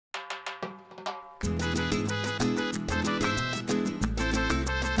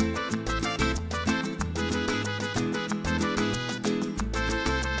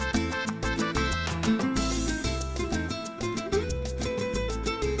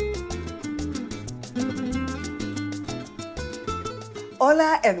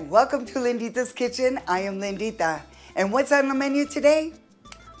Hola and welcome to Lindita's Kitchen. I am Lindita. And what's on the menu today?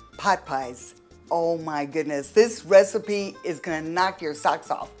 Pot pies. Oh my goodness, this recipe is gonna knock your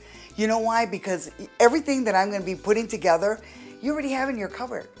socks off. You know why? Because everything that I'm gonna be putting together, you already have in your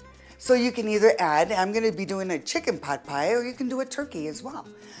cupboard. So you can either add, I'm gonna be doing a chicken pot pie, or you can do a turkey as well.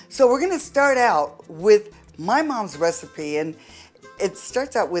 So we're gonna start out with my mom's recipe, and it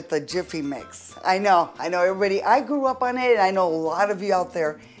starts out with the Jiffy mix. I know everybody, I grew up on it, and I know a lot of you out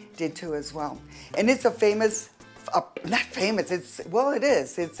there did too as well. And it's a famous, not famous, it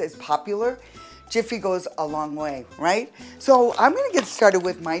is, it's popular. Jiffy goes a long way, right? So I'm gonna get started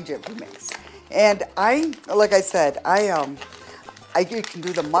with my Jiffy mix. And like I said, you can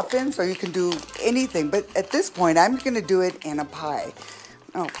do the muffins or you can do anything, but at this point, I'm gonna do it in a pie.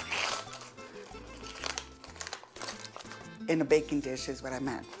 Oh. In a baking dish is what I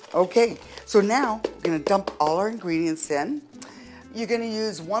meant. Okay, so now we're gonna dump all our ingredients in. You're gonna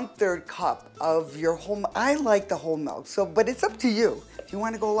use 1/3 cup of your whole, I like the whole milk, but it's up to you. If you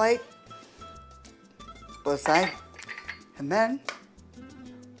wanna go light, both sides. And then,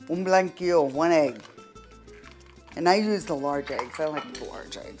 un blanquillo, 1 egg. And I use the large eggs, I like the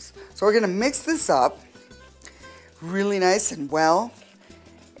large eggs. So we're gonna mix this up really nice and well.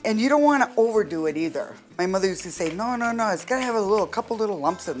 And you don't wanna overdo it either. My mother used to say, no, it's gotta have a couple little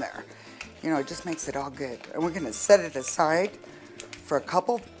lumps in there. You know, it just makes it all good. And we're gonna set it aside for a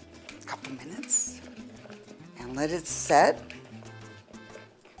couple minutes and let it set.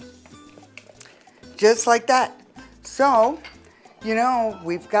 Just like that. So, you know,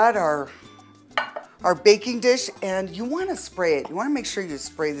 we've got our baking dish, and you wanna spray it. You wanna make sure you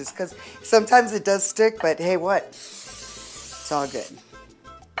spray this, because sometimes it does stick, but hey, what? It's all good.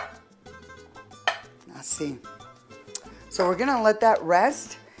 See. So we're gonna let that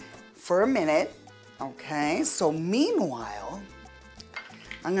rest for a minute. Okay, so meanwhile,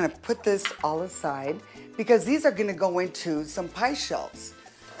 I'm gonna put this all aside because these are gonna go into some pie shells.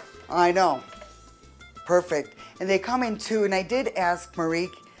 I know, perfect. And they come in two, and I did ask Marie,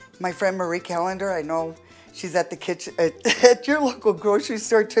 my friend Marie Callender, I know she's at the kitchen, at your local grocery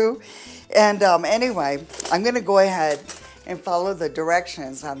store too. And anyway, I'm gonna go ahead and follow the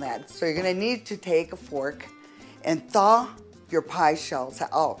directions on that. So you're gonna need to take a fork and thaw your pie shells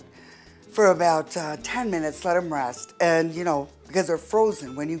out for about 10 minutes, let them rest. And you know, because they're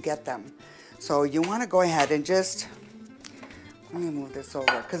frozen when you get them. So you wanna go ahead and just, let me move this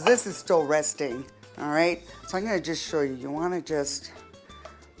over, because this is still resting, all right? So I'm gonna just show you, you wanna just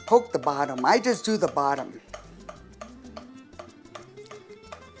poke the bottom. I just do the bottom.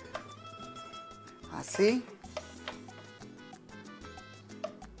 See?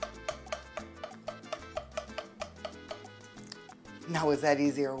 Now, is that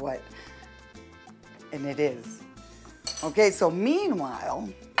easy or what? And it is. Okay, so meanwhile,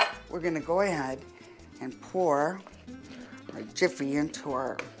 we're gonna go ahead and pour our Jiffy into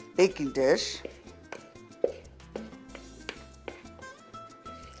our baking dish.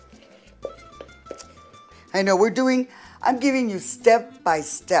 I know I'm giving you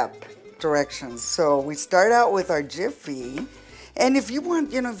step-by-step directions. So we start out with our Jiffy, and if you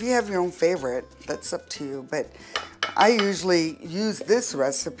want, you know, if you have your own favorite, that's up to you, but I usually use this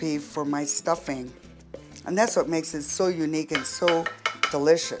recipe for my stuffing, and that's what makes it so unique and so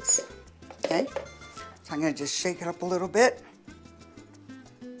delicious. Okay, so I'm gonna just shake it up a little bit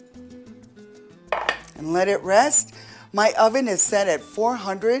and let it rest. My oven is set at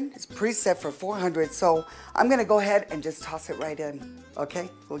 400, it's preset for 400, so I'm gonna go ahead and just toss it right in, okay?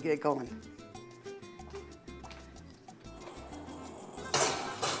 We'll get it going.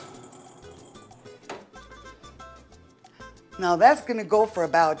 Now that's gonna go for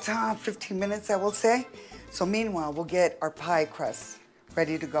about 15 minutes, I will say. So meanwhile, we'll get our pie crust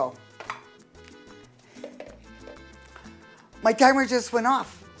ready to go. My timer just went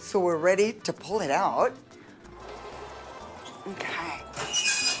off, so we're ready to pull it out. Okay.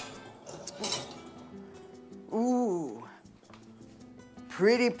 Ooh,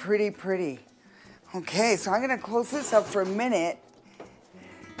 pretty. Okay, so I'm gonna close this up for a minute,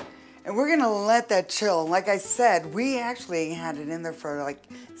 and we're gonna let that chill. Like I said, we actually had it in there for like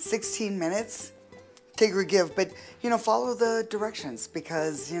 16 minutes, take or give, but you know, follow the directions,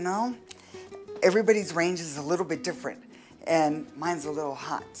 because you know, everybody's range is a little bit different, and mine's a little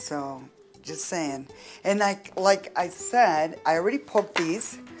hot, so just saying. And like I said, I already poked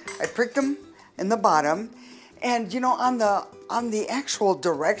these. I pricked them in the bottom. And you know, on the actual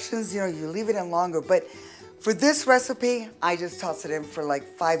directions, you know, you leave it in longer. But for this recipe, I just toss it in for like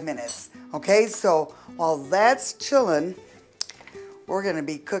 5 minutes. Okay, so while that's chilling, we're gonna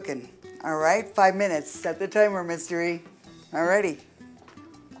be cooking. All right, 5 minutes. Set the timer, Mystery. Alrighty.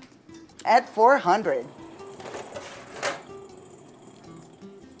 at 400.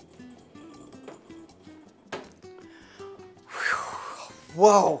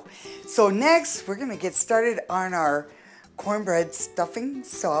 Whoa. So next, we're gonna get started on our cornbread stuffing.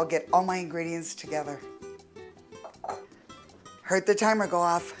 So I'll get all my ingredients together. Heard the timer go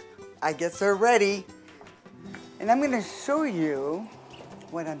off. I guess they're ready. And I'm gonna show you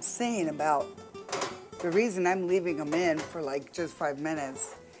what I'm saying about the reason I'm leaving them in for like just 5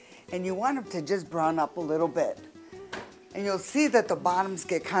 minutes. And you want them to just brown up a little bit. And you'll see that the bottoms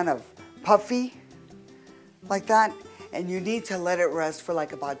get kind of puffy like that. And you need to let it rest for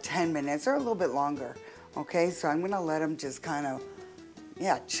like about 10 minutes or a little bit longer. Okay, so I'm gonna let them just kind of,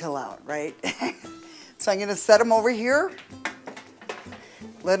 yeah, chill out, right? So I'm gonna set them over here,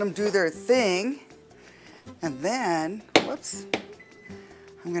 let them do their thing, and then, whoops,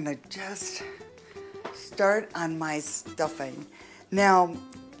 I'm gonna just start on my stuffing. Now,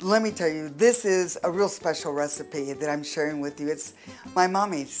 let me tell you, this is a real special recipe that I'm sharing with you. It's my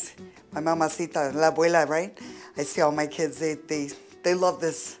mommy's, my mamacita, la abuela, right? I see all my kids, they love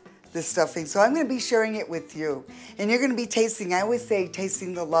this stuffing. So I'm gonna be sharing it with you. And you're gonna be tasting, I always say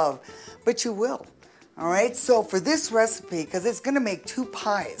tasting the love, but you will, all right? So for this recipe, because it's gonna make 2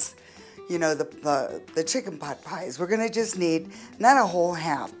 pies, you know, the chicken pot pies, we're gonna just need, not a whole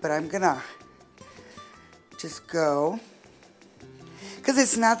half, but I'm gonna just go, because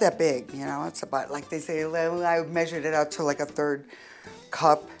it's not that big, you know, it's about, like they say, I measured it out to like a 1/3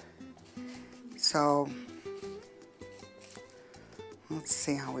 cup. So, let's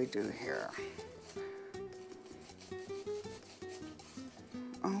see how we do here.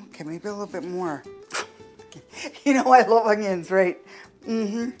 Okay, maybe a little bit more. You know, I love onions, right?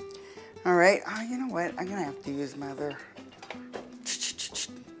 All right, oh, you know what? I'm gonna have to use my other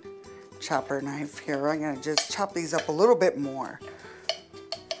chopper knife here. I'm gonna just chop these up a little bit more.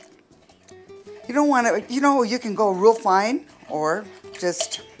 You don't want to, you know, you can go real fine or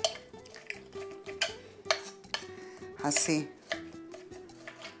just, así.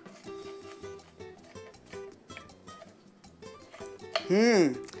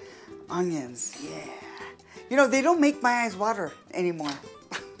 Onions, yeah. You know, they don't make my eyes water anymore.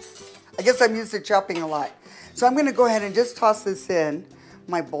 I guess I'm used to chopping a lot. So I'm gonna go ahead and just toss this in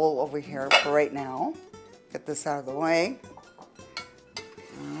my bowl over here for right now. Get this out of the way.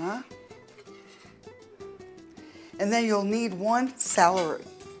 And then you'll need 1 celery,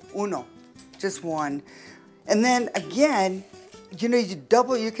 uno, just 1. And then again, you know,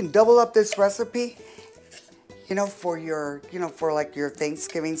 you can double up this recipe, you know, for your, you know, for like your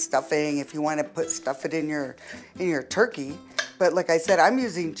Thanksgiving stuffing, if you want to stuff it in your turkey. But like I said, I'm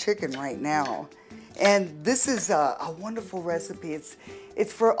using chicken right now. And this is a wonderful recipe.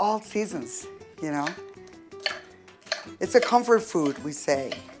 It's for all seasons, you know. It's a comfort food, we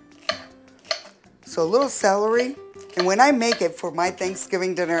say. So a little celery. And when I make it for my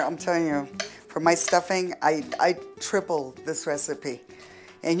Thanksgiving dinner, I'm telling you, for my stuffing, I triple this recipe.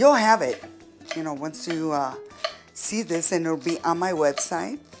 And you'll have it, you know, once you see this, and it'll be on my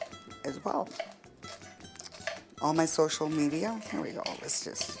website as well. All my social media. Here we go. Let's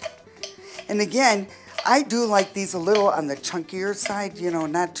just. And again, I do like these a little on the chunkier side, you know,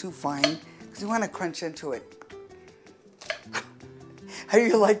 not too fine, because you want to crunch into it. How do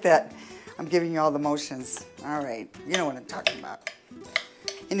you like that? I'm giving you all the motions. All right, you know what I'm talking about.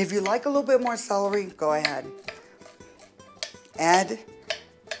 And if you like a little bit more celery, go ahead. Add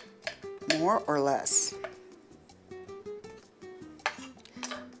more or less.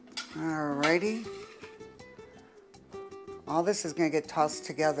 Alrighty. All this is gonna get tossed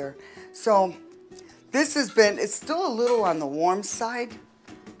together. So this has been, it's still a little on the warm side,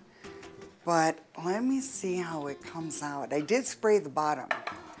 but let me see how it comes out. I did spray the bottom,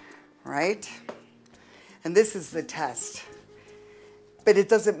 right? And this is the test. But it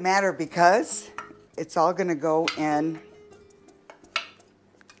doesn't matter because it's all gonna go in.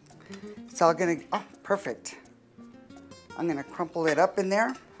 It's all gonna, oh, perfect. I'm gonna crumple it up in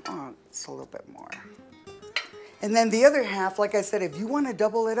there. Oh, it's a little bit more. And then the other half, like I said, if you wanna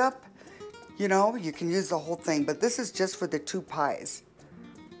double it up, you know, you can use the whole thing, but this is just for the 2 pies.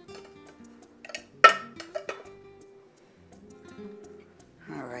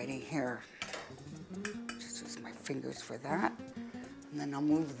 Alrighty, here. Just use my fingers for that. And then I'll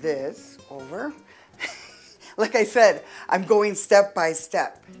move this over. Like I said, I'm going step by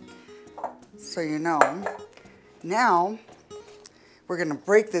step. So you know. Now, we're gonna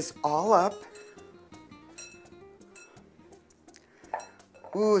break this all up.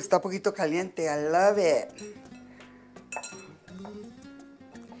 Ooh, está poquito caliente, I love it.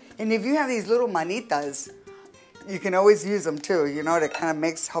 And if you have these little manitas, You can always use them too, you know, to kind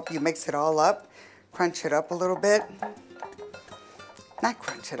of help you mix it all up. Crunch it up a little bit. Not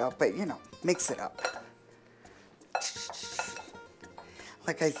crunch it up, but you know, mix it up.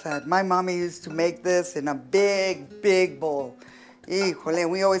 Like I said, my mommy used to make this in a big, big bowl. Híjole,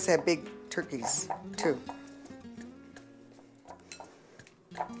 we always had big turkeys too.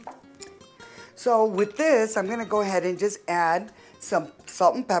 So with this, I'm gonna go ahead and just add some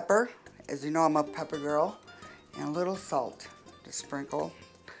salt and pepper. As you know, I'm a pepper girl. And a little salt to sprinkle.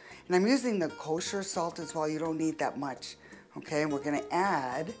 And I'm using the kosher salt as well. You don't need that much. Okay, and we're gonna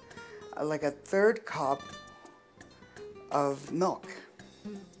add like a 1/3 cup of milk.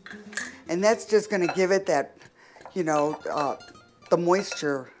 And that's just gonna give it that, you know, the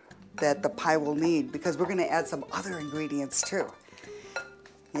moisture that the pie will need, because we're gonna add some other ingredients too.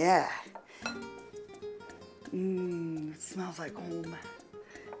 Yeah. It smells like home.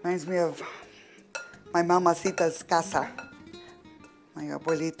 Reminds me of my mamacita's casa, my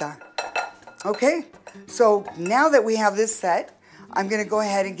abuelita. Okay, so now that we have this set, I'm gonna go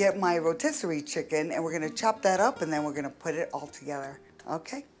ahead and get my rotisserie chicken, and we're gonna chop that up, and then we're gonna put it all together,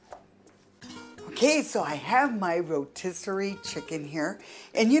 okay? Okay, so I have my rotisserie chicken here,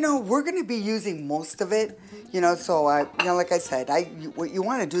 and you know, we're gonna be using most of it, you know, so you know, like I said, what you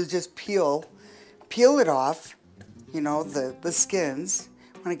wanna do is just peel it off, you know, the skins.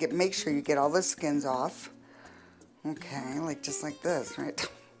 Make sure you get all the skins off. Okay, just like this, right?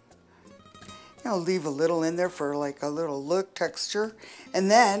 You know, leave a little in there for like a little look, texture.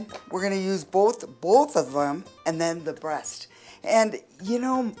 And then we're gonna use both of them, and then the breast. And you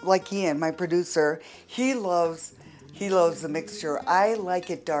know, like Ian, my producer, he loves the mixture. I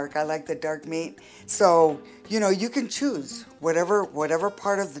like it dark. I like the dark meat. So, you know, you can choose whatever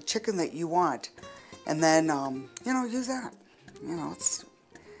part of the chicken that you want. And then, you know, use that. You know, it's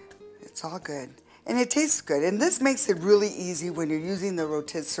all good. And it tastes good. And this makes it really easy when you're using the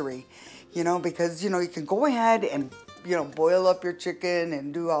rotisserie, you know, because, you know, you can go ahead and, you know, boil up your chicken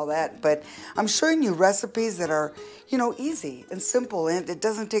and do all that. But I'm showing you recipes that are, you know, easy and simple, and it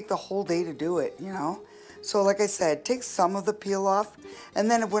doesn't take the whole day to do it, you know. So like I said, take some of the peel off.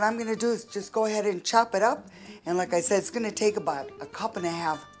 And then what I'm going to do is just go ahead and chop it up. And like I said, it's going to take about 1.5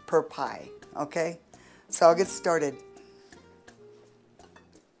 cups per pie, okay? So I'll get started.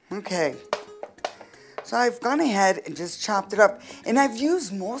 Okay, so I've gone ahead and just chopped it up, and I've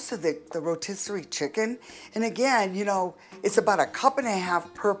used most of the rotisserie chicken, and again, you know, it's about 1.5 cups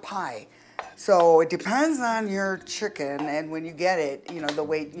per pie. So it depends on your chicken, and when you get it, you know, the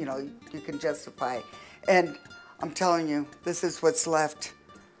weight, you know, you can justify. And I'm telling you, this is what's left.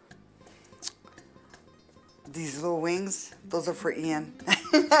 These little wings, those are for Ian.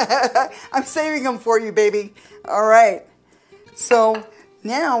 I'm saving them for you, baby. All right, so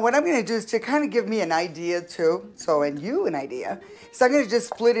now what I'm gonna do is to kind of give me an idea too, and you an idea. So I'm gonna just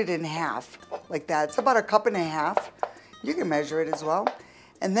split it in half, like that. It's about 1.5 cups. You can measure it as well.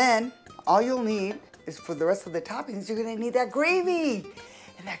 And then all you'll need is, for the rest of the toppings, you're gonna need that gravy.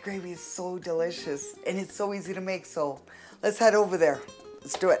 And that gravy is so delicious, and it's so easy to make, so let's head over there.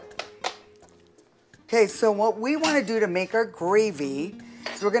 Let's do it. Okay, so what we wanna do to make our gravy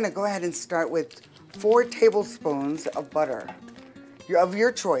is we're gonna go ahead and start with 4 tablespoons of butter. Of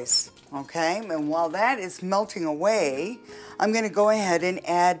your choice, okay? And while that is melting away, I'm gonna go ahead and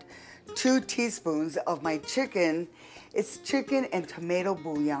add 2 teaspoons of my chicken. It's chicken and tomato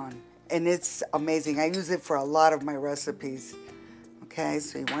bouillon, and it's amazing. I use it for a lot of my recipes. Okay,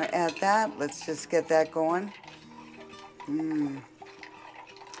 so you wanna add that. Let's just get that going. And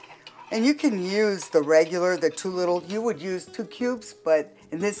you can use the regular, the 2 little, you would use 2 cubes, but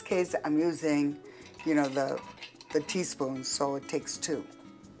in this case, I'm using, you know, the teaspoons, so it takes 2.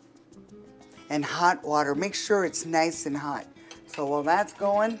 And hot water, make sure it's nice and hot. So while that's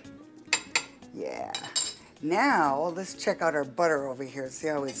going, yeah. Now, let's check out our butter over here, see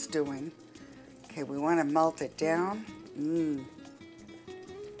how it's doing. Okay, we wanna melt it down. And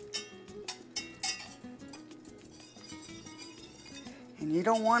you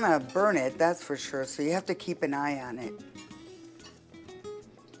don't wanna burn it, that's for sure, so you have to keep an eye on it.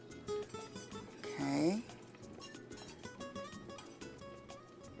 Okay.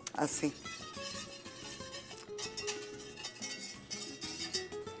 Así.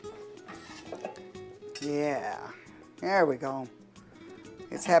 Yeah, there we go.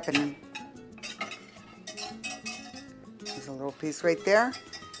 It's happening. There's a little piece right there.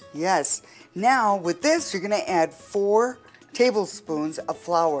 Yes. Now with this, you're gonna add 4 tablespoons of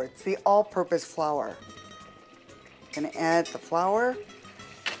flour. It's the all-purpose flour. Gonna add the flour,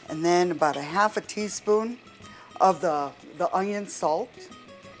 and then about 1/2 teaspoon of the onion salt.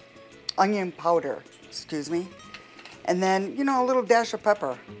 Onion powder, excuse me. And then, you know, a little dash of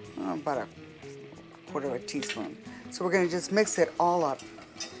pepper, about a quarter of a teaspoon. So we're gonna just mix it all up.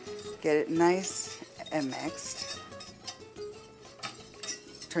 Get it nice and mixed.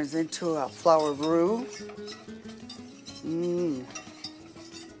 Turns into a flour roux. I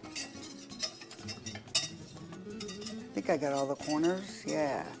think I got all the corners,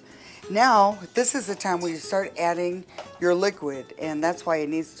 yeah. Now, this is the time where you start adding your liquid, and that's why it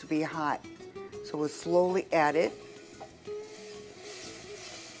needs to be hot. So we'll slowly add it.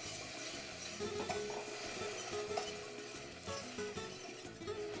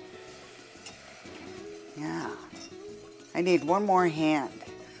 Yeah. I need one more hand.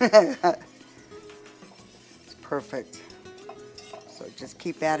 It's perfect. So just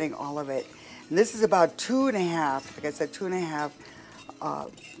keep adding all of it. And this is about 2.5, like I said, 2.5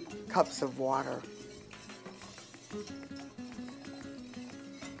 cups of water.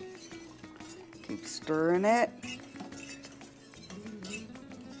 Keep stirring it.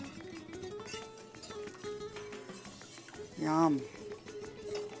 Yum.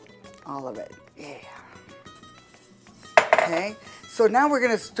 All of it. Yeah. Okay. So now we're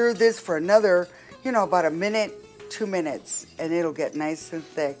going to stir this for another, you know, about a minute, 2 minutes, and it'll get nice and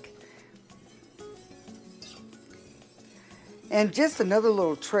thick. And just another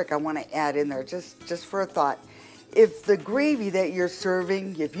little trick I want to add in there, just for a thought. If the gravy that you're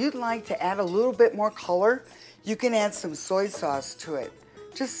serving, if you'd like to add a little bit more color, you can add some soy sauce to it.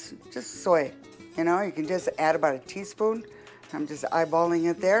 Just soy, you know, you can just add about a teaspoon. I'm just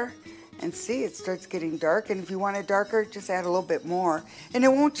eyeballing it there. And see, it starts getting dark. And if you want it darker, just add a little bit more. And it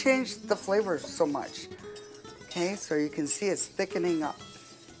won't change the flavor so much. Okay, so you can see it's thickening up.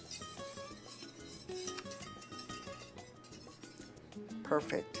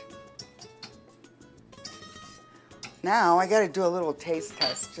 Perfect. Now I got to do a little taste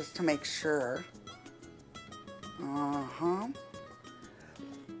test just to make sure.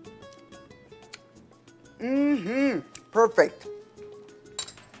 Perfect.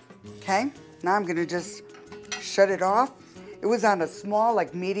 Okay, now I'm gonna just shut it off. It was on a small,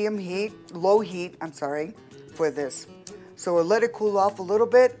 like medium heat, low heat, I'm sorry, for this. So we'll let it cool off a little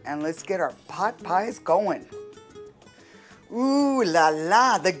bit and let's get our pot pies going. Ooh la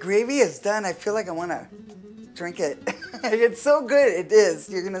la, the gravy is done. I feel like I wanna drink it. It's so good, it is.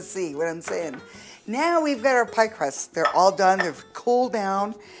 You're gonna see what I'm saying. Now we've got our pie crusts. They're all done, they've cooled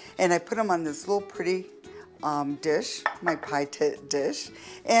down, and I put them on this little pretty dish, my pie dish,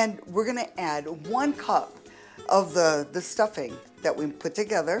 and we're gonna add 1 cup of the stuffing that we put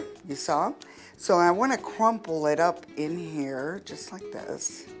together, you saw. So I wanna crumple it up in here, just like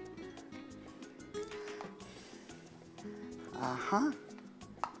this.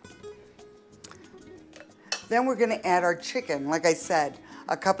 Then we're gonna add our chicken, like I said,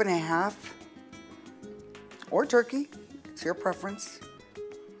 1.5 cups, or turkey, it's your preference.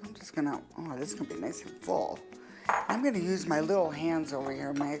 I'm just gonna, oh, this is gonna be nice and full. I'm gonna use my little hands over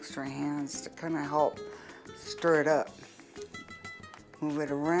here, my extra hands, to kind of help stir it up. Move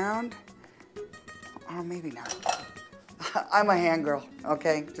it around, or maybe not. I'm a hand girl,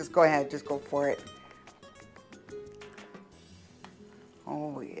 okay? Just go ahead, just go for it.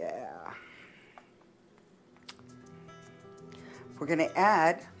 Oh yeah. We're gonna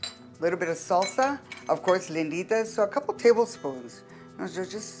add a little bit of salsa, of course, Linditas, so a couple tablespoons. So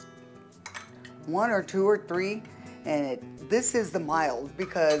just 1 or 2 or 3, and this is the mild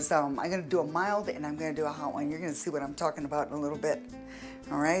because I'm gonna do a mild and I'm gonna do a hot one. You're gonna see what I'm talking about in a little bit.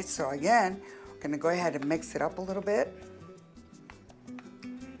 All right, so again, we're gonna go ahead and mix it up a little bit.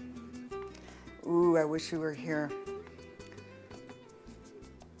 Ooh, I wish you were here.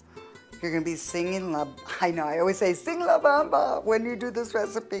 You're gonna be singing I know, I always say sing La Bamba when you do this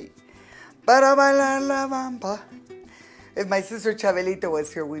recipe. Para bailar la bamba. If my sister Chabelita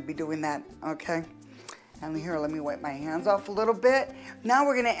was here, we'd be doing that, okay? And here, let me wipe my hands off a little bit. Now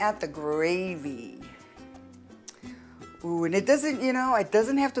we're gonna add the gravy. Ooh, and it doesn't, you know, it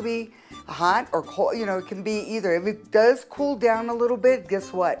doesn't have to be hot or cold, you know, it can be either. If it does cool down a little bit,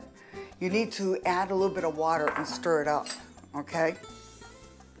 guess what? You need to add a little bit of water and stir it up, okay?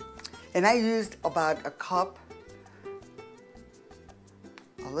 And I used about 1 cup,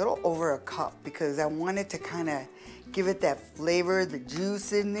 a little over 1 cup, because I wanted to kind of give it that flavor, the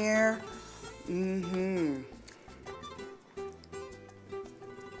juice in there.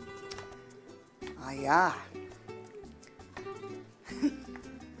 Ah, yeah.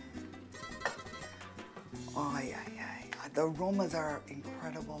 Oh, yeah, yeah. The aromas are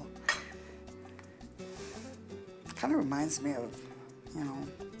incredible. Kind of reminds me of, you know,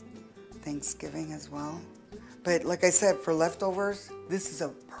 Thanksgiving as well. But like I said, for leftovers, this is a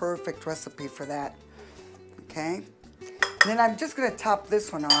perfect recipe for that. Okay? And then I'm just gonna top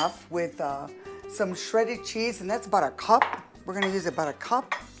this one off with some shredded cheese, and that's about a cup. We're gonna use about a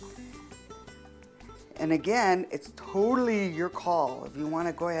cup. And again, it's totally your call. If you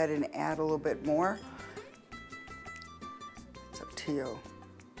wanna go ahead and add a little bit more, it's up to you.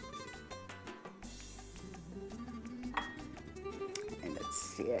 And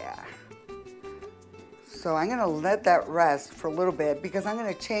yeah. So I'm gonna let that rest for a little bit because I'm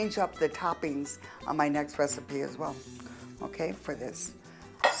gonna change up the toppings on my next recipe as well, okay, for this.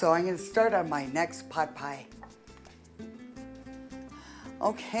 So I'm gonna start on my next pot pie.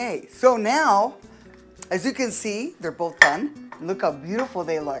 Okay, so now, as you can see, they're both done. Look how beautiful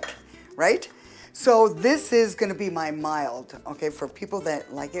they look, right? So this is gonna be my mild, okay, for people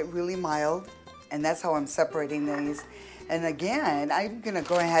that like it really mild, and that's how I'm separating these. And again, I'm gonna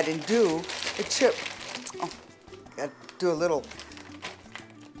go ahead and do a chip. Oh, gotta do a little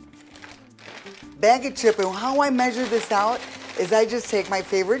bag of chip. And how I measure this out is I just take my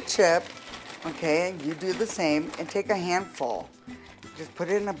favorite chip, okay, you do the same, and take a handful. Just put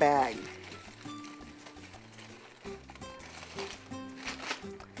it in a bag.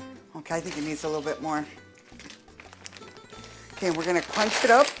 Okay, I think it needs a little bit more. Okay, we're gonna crunch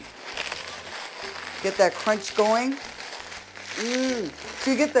it up. Get that crunch going. So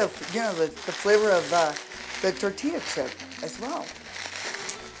you get the, you know, the flavor of the tortilla chip as well.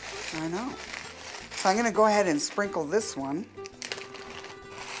 I know. So I'm gonna go ahead and sprinkle this one.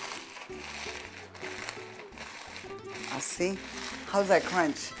 I'll see. How's that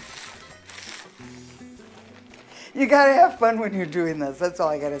crunch? You gotta have fun when you're doing this. That's all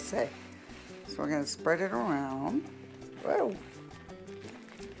I gotta say. So we're gonna spread it around. Whoa.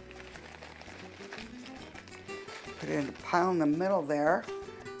 Put it in a pile in the middle there,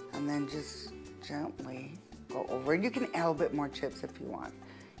 and then just gently go over. You can add a little bit more chips if you want.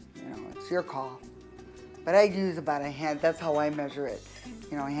 You know, it's your call. But I use about a hand. That's how I measure it.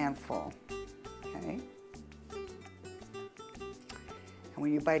 You know, a handful. Okay. And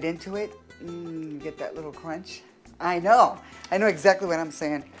when you bite into it, you get that little crunch. I know exactly what I'm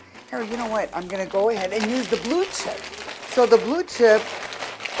saying. Here, you know what? I'm gonna go ahead and use the blue chip. So the blue chip,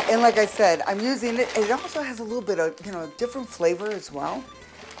 and like I said, I'm using it. It also has a little bit of, you know, different flavor as well.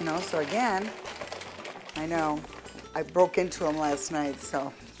 You know, so again, I know I broke into them last night,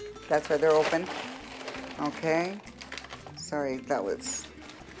 so that's why they're open. Okay. Sorry, that was.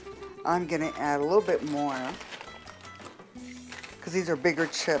 I'm gonna add a little bit more because these are bigger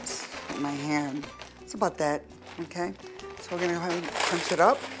chips in my hand. It's about that. Okay. So we're gonna go ahead and crunch it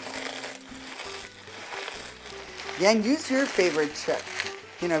up. Yeah, and use your favorite chip.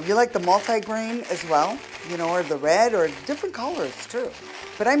 You know, if you like the multi-grain as well, you know, or the red or different colors too.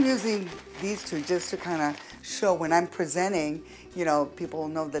 But I'm using these two just to kind of show when I'm presenting, you know, people will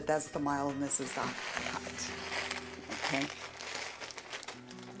know that that's the mild and this is the hot. Okay.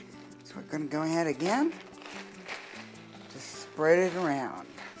 So we're going to go ahead again. Just spread it around.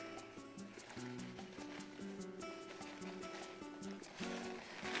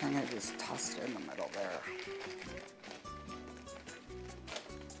 I'm going to just toss it in the middle there.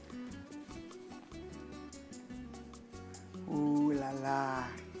 Ooh la la.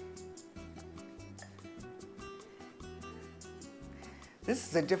 This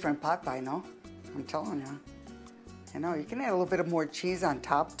is a different pot pie, no? I'm telling you. I know, you can add a little bit of more cheese on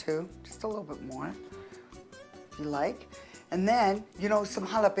top too. Just a little bit more, if you like. And then, you know, some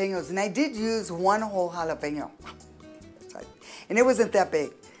jalapenos. And I did use one whole jalapeno. And it wasn't that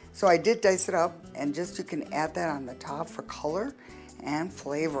big. So I did dice it up, and just you can add that on the top for color and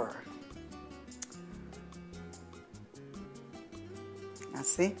flavor. Now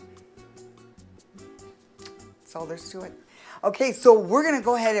see? That's all there's to it. Okay, so we're gonna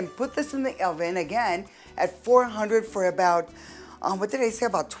go ahead and put this in the oven again at 400 for about, what did I say,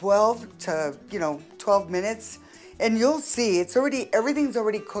 about 12 to, 12 minutes. And you'll see, everything's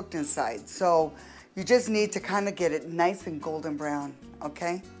already cooked inside. So you just need to kind of get it nice and golden brown,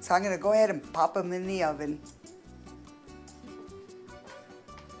 okay? So I'm gonna go ahead and pop them in the oven.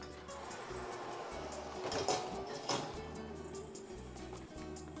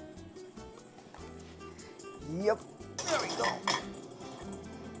 Yep, there we go.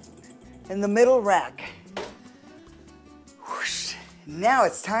 In the middle rack. Whoosh. Now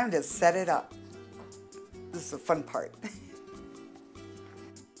it's time to set it up. This is the fun part.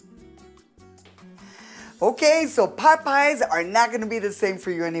 Okay, so pot pies are not gonna be the same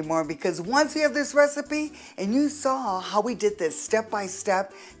for you anymore because once you have this recipe and you saw how we did this step by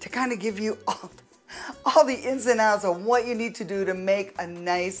step to kind of give you all the ins and outs of what you need to do to make a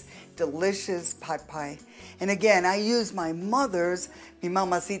nice, delicious pot pie. And again, I use my mother's, mi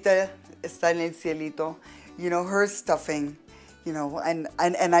mamacita está en el cielito, you know, her stuffing, you know, and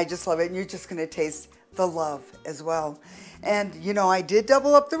I just love it. And you're just gonna taste the love as well. And you know, I did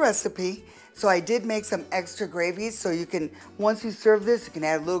double up the recipe. So I did make some extra gravy, so you can, once you serve this, you can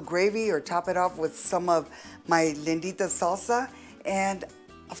add a little gravy or top it off with some of my Lindita salsa. And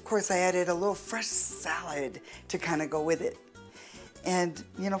of course I added a little fresh salad to kind of go with it. And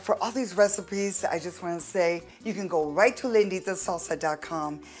you know, for all these recipes, I just want to say you can go right to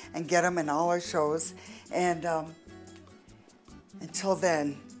linditasalsa.com and get them in all our shows. And until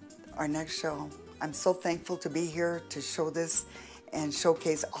then, our next show, I'm so thankful to be here to show this and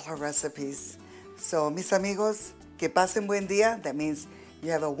showcase all our recipes. So, mis amigos, que pasen buen día. That means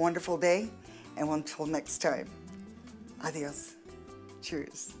you have a wonderful day. And until next time, adios.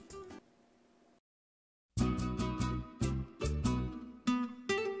 Cheers.